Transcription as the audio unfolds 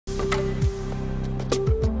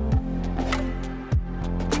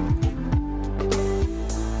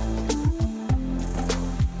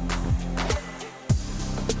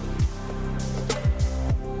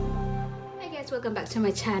to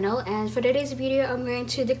my channel, and for today's video I'm going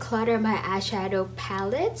to declutter my eyeshadow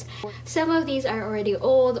palettes. Some of these are already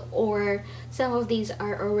old or some of these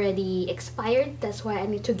are already expired. That's why I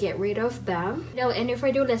need to get rid of them. Now, and if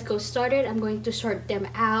I do, let's go started. I'm going to sort them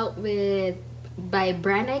out by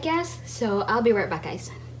brand, I guess. So I'll be right back,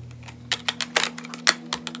 guys.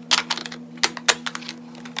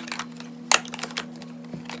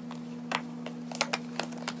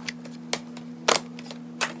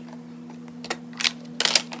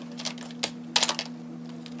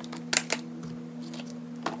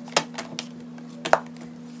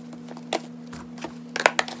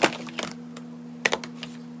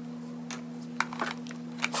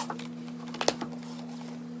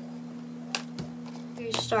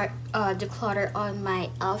 Start declutter on my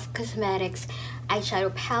e.l.f. Cosmetics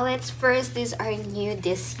eyeshadow palettes. First, these are new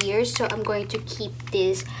this year, so I'm going to keep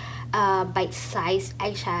this bite-sized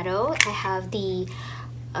eyeshadow. I have the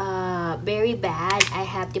Berry Bad, I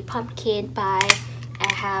have the Pumpkin Pie,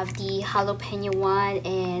 I have the Jalapeno one,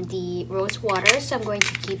 and the Rose Water. So I'm going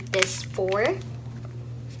to keep this 4.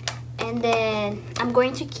 And then I'm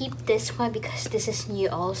going to keep this one because this is new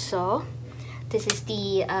also. This is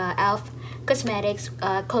the e.l.f. Cosmetics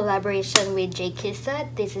collaboration with J. Kissa.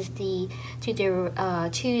 This is the To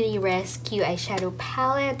the Rescue eyeshadow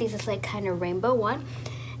palette. This is like kind of rainbow one.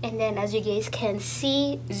 And then as you guys can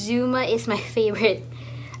see, Zuma is my favorite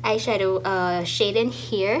eyeshadow shade in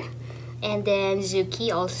here. And then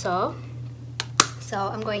Zuki also. So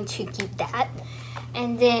I'm going to keep that.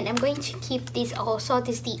 And then I'm going to keep this also.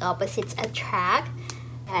 This is the Opposites Attract.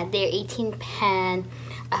 Their 18 pan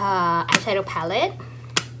eyeshadow palette.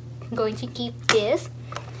 I'm going to keep this,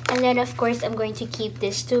 and then of course I'm going to keep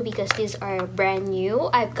this too because these are brand new.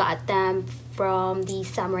 I've got them from the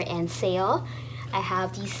summer end sale. I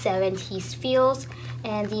have the 70s feels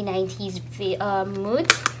and the 90s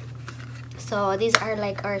moods. So these are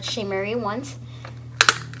like our shimmery ones.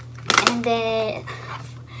 And then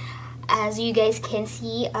as you guys can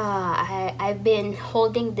see, I've been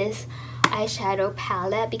holding this eyeshadow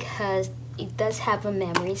palette because it does have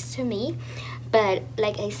memories to me. But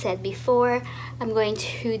like I said before, I'm going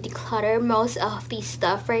to declutter most of the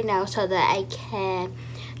stuff right now so that I can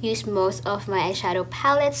use most of my eyeshadow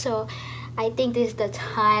palette. So I think this is the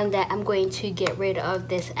time that I'm going to get rid of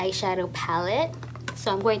this eyeshadow palette.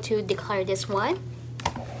 So I'm going to declutter this one.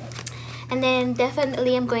 And then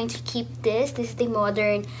definitely I'm going to keep this. This is the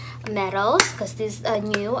Modern Metals because this is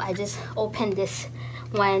new. I just opened this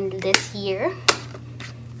one this year.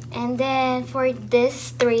 And then for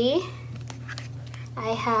this 3,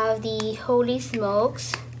 I have the Holy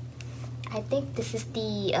Smokes. I think this is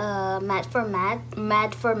the Mad for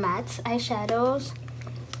Mattes eyeshadows.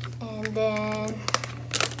 And then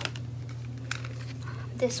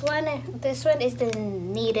this one is the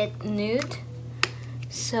Needed Nude.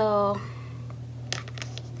 So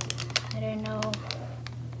I don't know.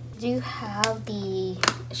 Do you have the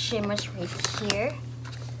shimmers right here?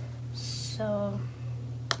 So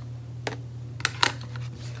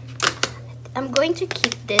I'm going to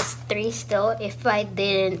keep this 3 still. If I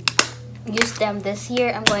didn't use them this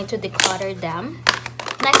year, I'm going to declutter them.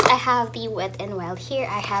 Next, I have the Wet n Wild here.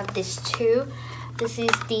 I have this 2. This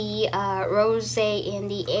is the Rose in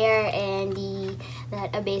the Air and the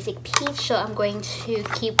a Basic Peach. So I'm going to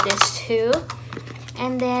keep this 2.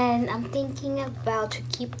 And then I'm thinking about to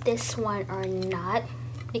keep this one or not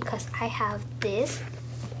because I have this.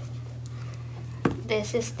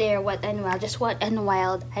 This is their Wet n Wild, just Wet n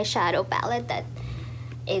Wild eyeshadow palette that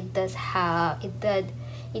it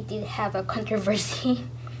did have a controversy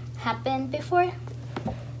happen before.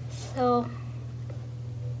 So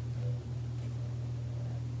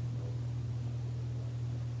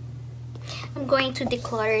I'm going to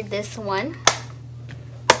declutter this one,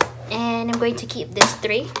 and I'm going to keep this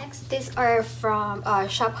 3. Next, these are from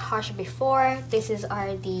Shop Hush before. This is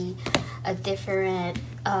a different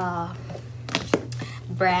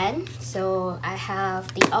brand. So I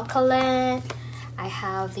have the Alkaline, I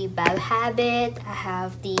have the Bad Habit, I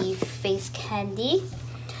have the Face Candy.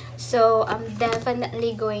 So I'm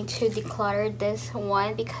definitely going to declutter this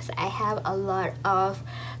one because I have a lot of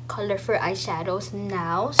colorful eyeshadows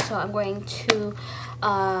now. So I'm going to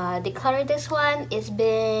declutter this one. It's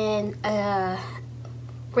been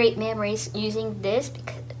great memories using this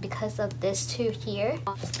because of this 2 here.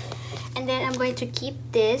 And then I'm going to keep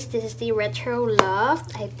this. This is the Retro Love.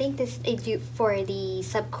 I think this is a dupe for the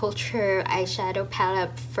Subculture eyeshadow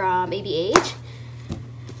palette from ABH.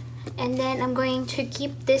 And then I'm going to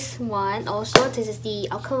keep this one also. This is the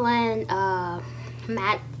Alkaline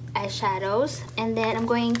Matte eyeshadows. And then I'm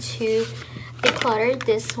going to declutter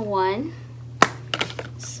this one.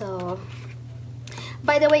 So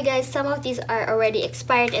By the way guys, some of these are already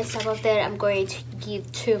expired and some of them I'm going to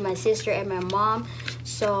give to my sister and my mom,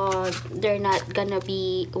 so they're not gonna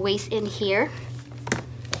be waste in here.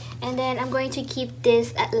 And then I'm going to keep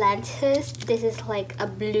this Atlantis. This is like a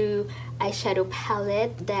blue eyeshadow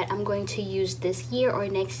palette that I'm going to use this year or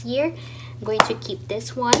next year. I'm going to keep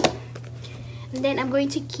this one. And then I'm going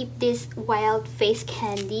to keep this Wild Face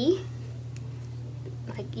Candy.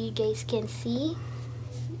 Like you guys can see.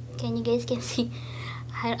 You guys can see?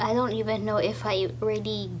 I don't even know if I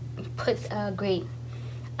already put a great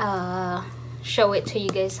show it to you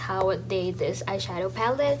guys how this eyeshadow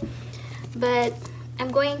palette. But I'm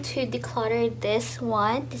going to declutter this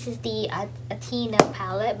one. This is the Athena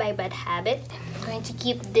palette by Bad Habit. I'm going to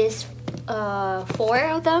keep this 4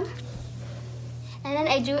 of them. And then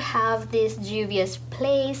I do have this Juvia's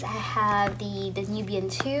Place. I have the Nubian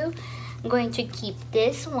 2. I'm going to keep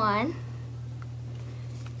this one.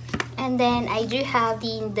 And then I do have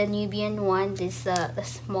the Nubian one, this the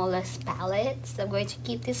smallest palette. So I'm going to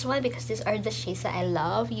keep this one because these are the shades that I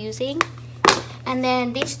love using. And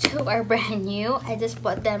then these two are brand new. I just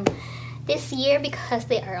bought them this year because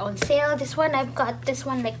they are on sale. This one, I've got this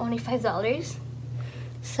one like only $5.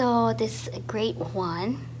 So this is a great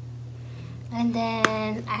one. And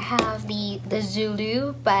then I have the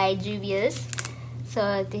Zulu by Juvia's.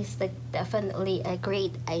 So this is like definitely a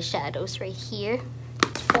great eyeshadows right here.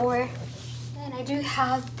 It's 4. And I do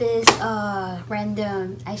have this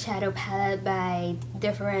random eyeshadow palette by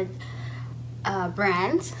different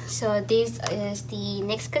brands. So this is the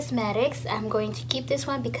NYX Cosmetics. I'm going to keep this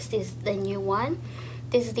one because this is the new one.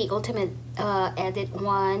 This is the Ultimate Edit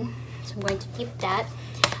one, so I'm going to keep that.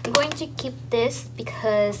 I'm going to keep this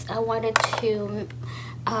because I wanted to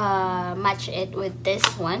match it with this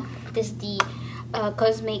one. This is the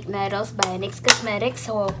Cosmic Metals by NYX Cosmetics,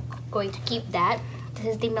 so I'm going to keep that. This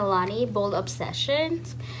is the Milani Bold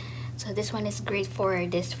Obsessions. So this one is great for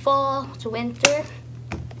this fall to winter.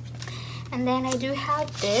 And then I do have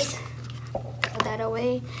this. Put that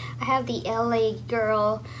away. I have the LA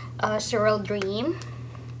Girl Surreal Dream.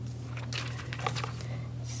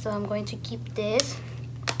 So I'm going to keep this.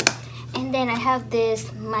 And then I have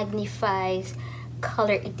this Magnifies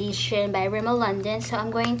Color Edition by Rimmel London. So I'm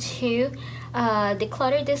going to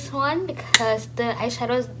declutter this one because the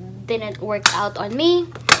eyeshadows didn't work out on me.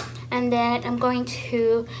 And then I'm going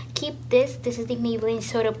to keep this. This is the Maybelline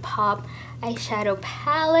Soda Pop eyeshadow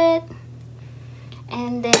palette.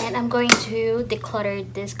 And then I'm going to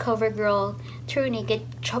declutter this CoverGirl True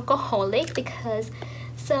Naked Chocoholic because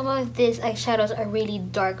some of these eyeshadows are really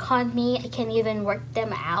dark on me. I can't even work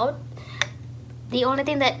them out. The only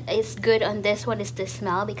thing that is good on this one is the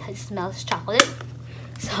smell because it smells chocolate.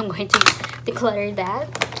 So I'm going to declutter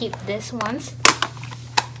that. Keep this ones.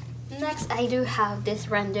 Next, I do have this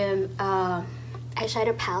random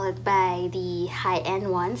eyeshadow palette by the high-end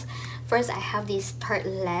ones. First, I have this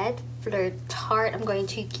Tartelette Flirt Tart. I'm going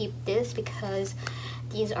to keep this because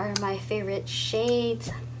these are my favorite shades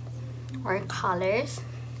or colors.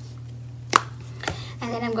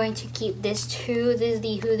 And then I'm going to keep this too. This is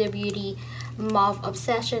the Huda Beauty Mauve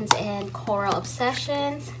Obsessions and Coral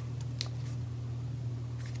Obsessions.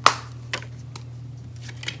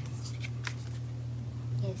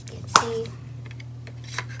 Yes, you can see.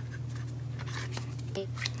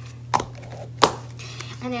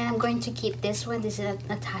 And then I'm going to keep this one. This is a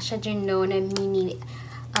Natasha Denona Mini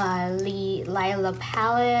Lila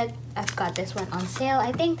palette. I've got this one on sale.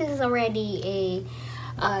 I think this is already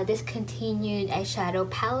a discontinued eyeshadow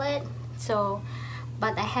palette. So,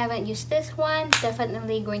 but I haven't used this one.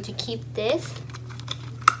 Definitely going to keep this.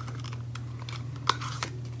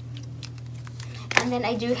 And then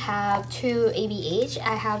I do have 2 ABH.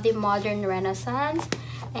 I have the Modern Renaissance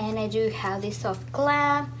and I do have the Soft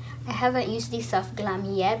Glam. I haven't used the Soft Glam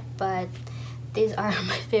yet, but these are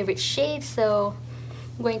my favorite shades, so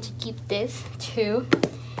I'm going to keep this too.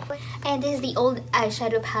 And this is the old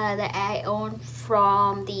eyeshadow palette that I own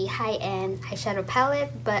from the high-end eyeshadow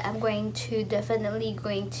palette, but I'm going to definitely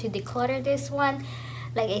declutter this one.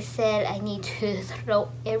 Like I said, I need to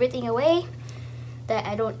throw everything away that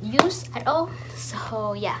I don't use at all.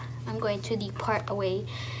 So yeah, I'm going to depart away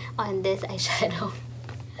on this eyeshadow.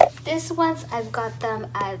 These ones, I've got them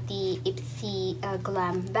at the Ipsy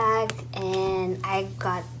Glam bag, and I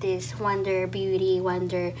got this Wonder Beauty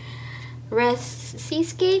Wonder Rest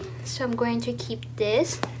Seascape, so I'm going to keep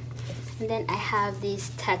this. And then I have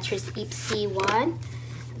this Tetris Ipsy one.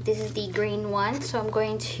 This is the green one, so I'm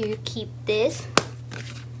going to keep this.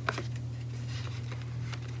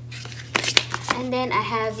 And then I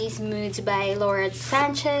have these Moods by Laura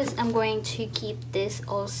Sanchez. I'm going to keep this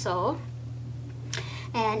also.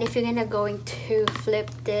 And if you're going to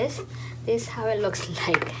flip this is how it looks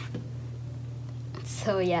like.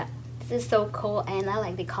 So yeah, this is so cool and I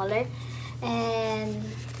like the color. And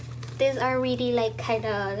these are really like kind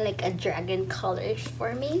of like a dragon colors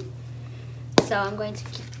for me. So I'm going to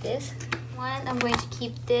keep this one. I'm going to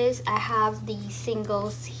keep this. I have the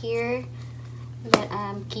singles here that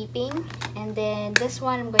I'm keeping, and then this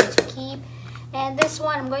one I'm going to keep, and this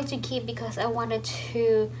one I'm going to keep because I wanted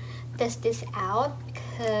to test this out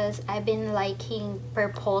because I've been liking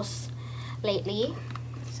purples lately,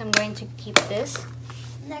 so I'm going to keep this.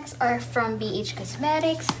 Next are from BH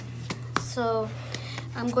Cosmetics, so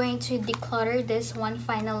I'm going to declutter this one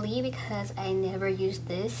finally because I never used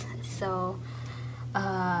this, so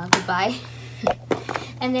goodbye.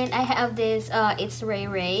 And then I have this it's Ray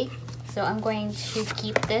Ray, so I'm going to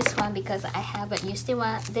keep this one because I haven't used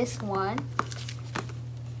this one.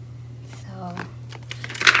 So I'm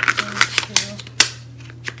going to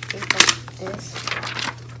take off this.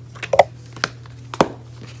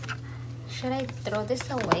 Should I throw this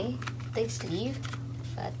away, the sleeve?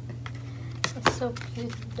 But it's so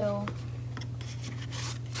cute though.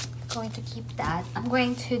 I'm going to keep that. I'm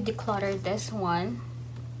going to declutter this one.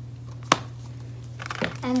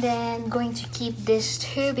 And then going to keep this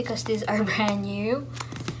too because these are brand new.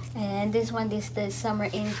 And this one is the Summer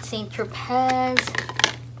in St. Tropez.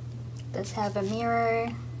 Does have a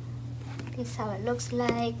mirror. This is how it looks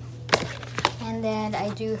like. And then I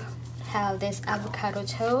do have this avocado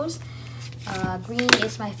toast. Green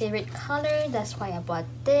is my favorite color, that's why I bought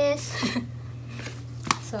this.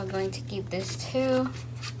 So I'm going to keep this too.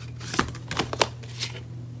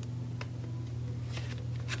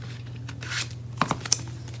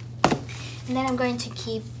 And then I'm going to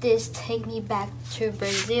keep this Take Me Back to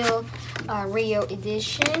Brazil Rio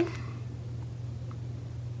edition.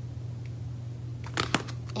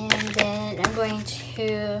 And then I'm going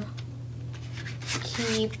to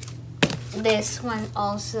keep this one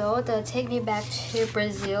also, the Take Me Back to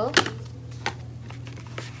Brazil.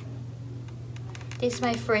 This is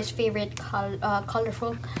my first favorite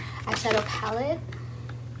colorful eyeshadow palette.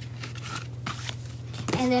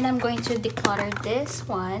 And then I'm going to declutter this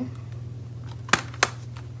one.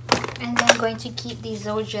 And then I'm going to keep the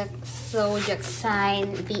Zodiac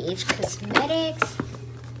Sign BH Cosmetics.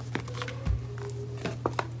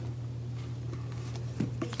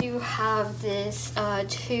 I do have this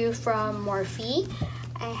two from Morphe.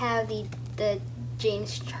 I have the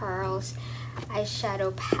James Charles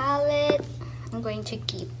eyeshadow palette. I'm going to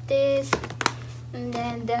keep this. And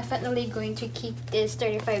then definitely going to keep this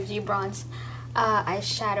 35G Bronze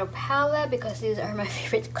eyeshadow palette because these are my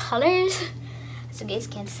favorite colors. So you guys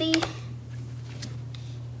can see.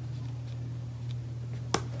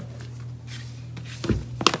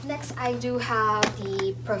 Next, I do have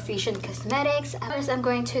the Profusion Cosmetics. First, I'm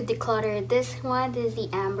going to declutter this one. This is the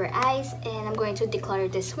Amber Eyes, and I'm going to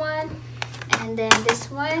declutter this one. And then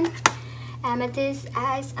this one, Amethyst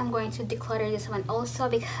Eyes, I'm going to declutter this one also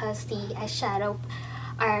because the eyeshadow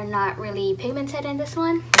are not really pigmented in this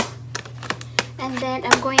one. And then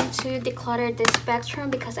I'm going to declutter this Spectrum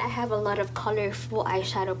because I have a lot of colorful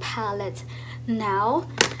eyeshadow palettes now,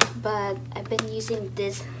 but I've been using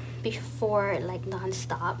this before like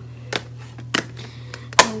non-stop.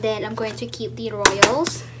 And then I'm going to keep the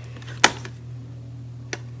Royals.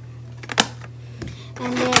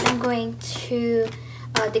 And then I'm going to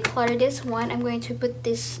declutter this one. I'm going to put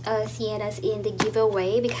this Siennas in the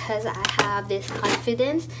giveaway because I have this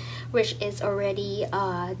Confidence, which is already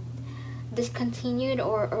discontinued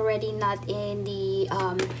or already not in the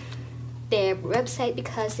their website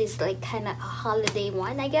because it's like kind of a holiday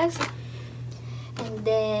one, I guess. And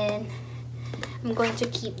then I'm going to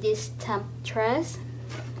keep this Temptress.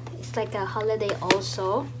 It's like a holiday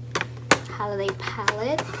also, holiday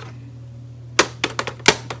palette.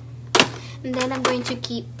 And then I'm going to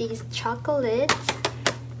keep these chocolates.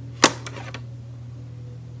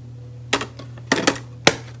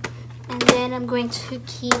 And then I'm going to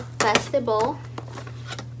keep Festival.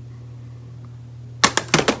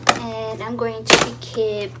 And I'm going to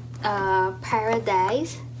keep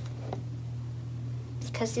Paradise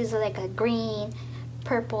because these are like a green,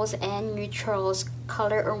 purples, and neutrals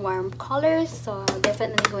color or warm colors. So I'm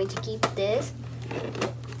definitely going to keep this.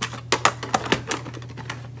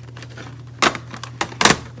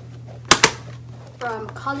 From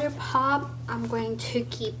ColourPop, I'm going to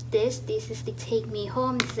keep this. This is the Take Me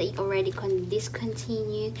Home. This is already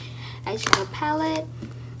discontinued eyeshadow palette.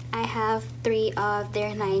 I have 3 of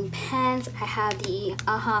their 9 pans. I have the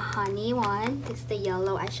Honey one. This is the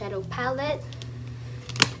yellow eyeshadow palette.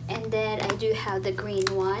 And then I do have the green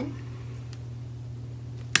one.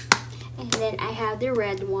 And then I have the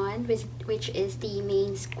red one, which is the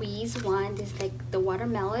main squeeze one. This is like the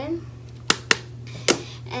watermelon.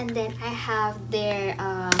 And then I have their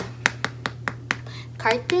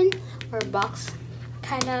carton or box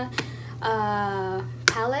kind of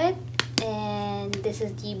palette. And this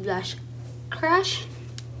is the blush crush.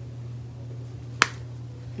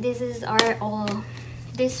 These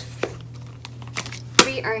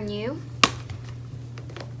three are new.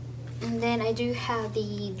 And then I do have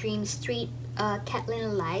the Dream Street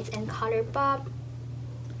Catlin Lights and ColourPop.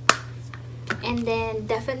 And then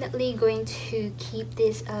definitely going to keep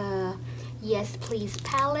this Yes Please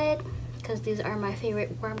palette because these are my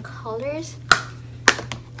favorite warm colors.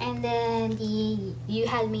 And then the You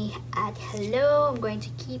Had Me at Hello, I'm going to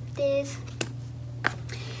keep this.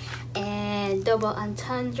 And Double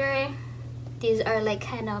Entendre, these are like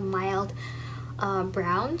kind of mild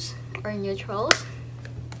browns or neutrals.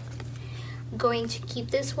 I'm going to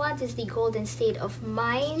keep this one. This is the Golden State of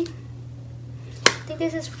Mind. I think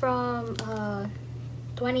this is from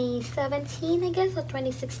 2017, I guess, or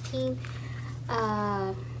 2016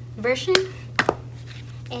 version.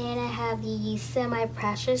 And I have the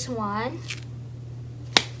Semi-Precious one.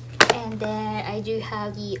 And then I do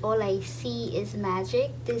have the All I See Is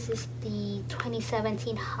Magic. This is the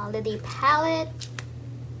 2017 holiday palette.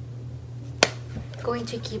 Going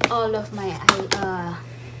to keep all of my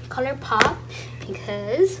ColourPop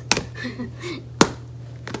because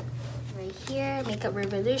right here, Makeup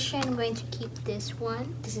Revolution. I'm going to keep this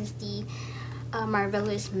one. This is the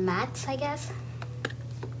Marvelous Mattes, I guess.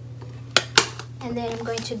 And then I'm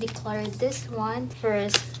going to declutter this one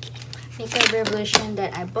first. Makeup Revolution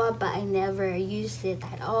that I bought but I never used it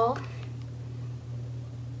at all.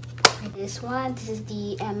 This one, this is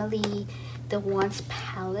the Emily the Once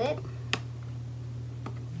palette.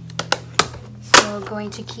 So going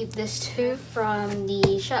to keep this too from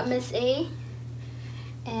the Shop Miss A.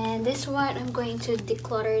 And this one, I'm going to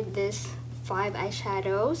declutter this 5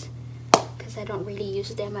 eyeshadows because I don't really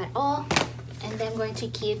use them at all. And then I'm going to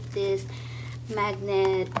keep this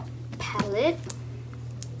Magnet palette.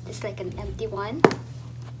 It's like an empty one.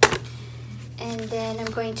 And then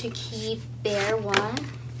I'm going to keep Bare one.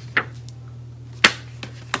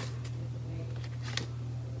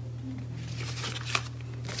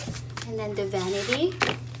 And then the Vanity.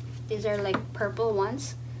 These are like purple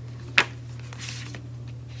ones.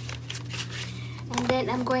 And then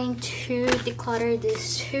I'm going to declutter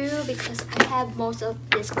this too because I have most of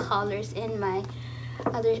these colors in my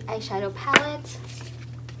other eyeshadow palettes.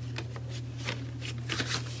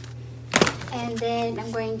 And then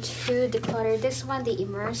I'm going to declutter this one, the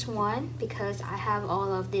Immerse one, because I have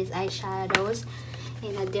all of these eyeshadows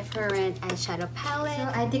in a different eyeshadow palette.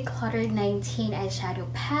 So I decluttered 19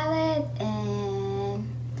 eyeshadow palette, and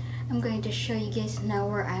I'm going to show you guys now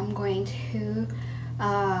where I'm going to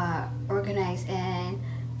organize and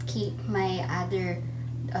keep my other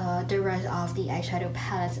the rest of the eyeshadow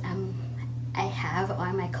palettes I have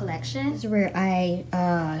on my collection. This is where I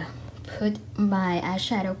put my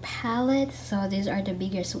eyeshadow palette. So these are the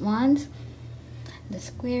biggest ones, the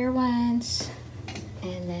square ones,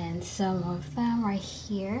 and then some of them right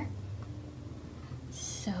here.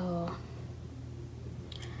 So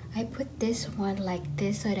I put this one like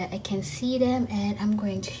this so that I can see them and I'm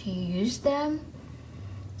going to use them.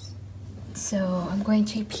 So I'm going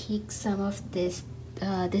to pick some of this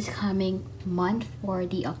this coming month for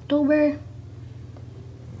the October.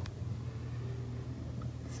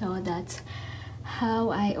 So that's how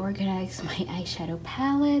I organize my eyeshadow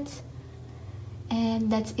palettes.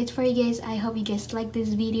 And that's it for you guys. I hope you guys like this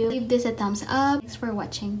video. Give this a thumbs up. Thanks for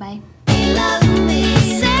watching. Bye. Love me,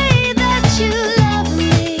 say that you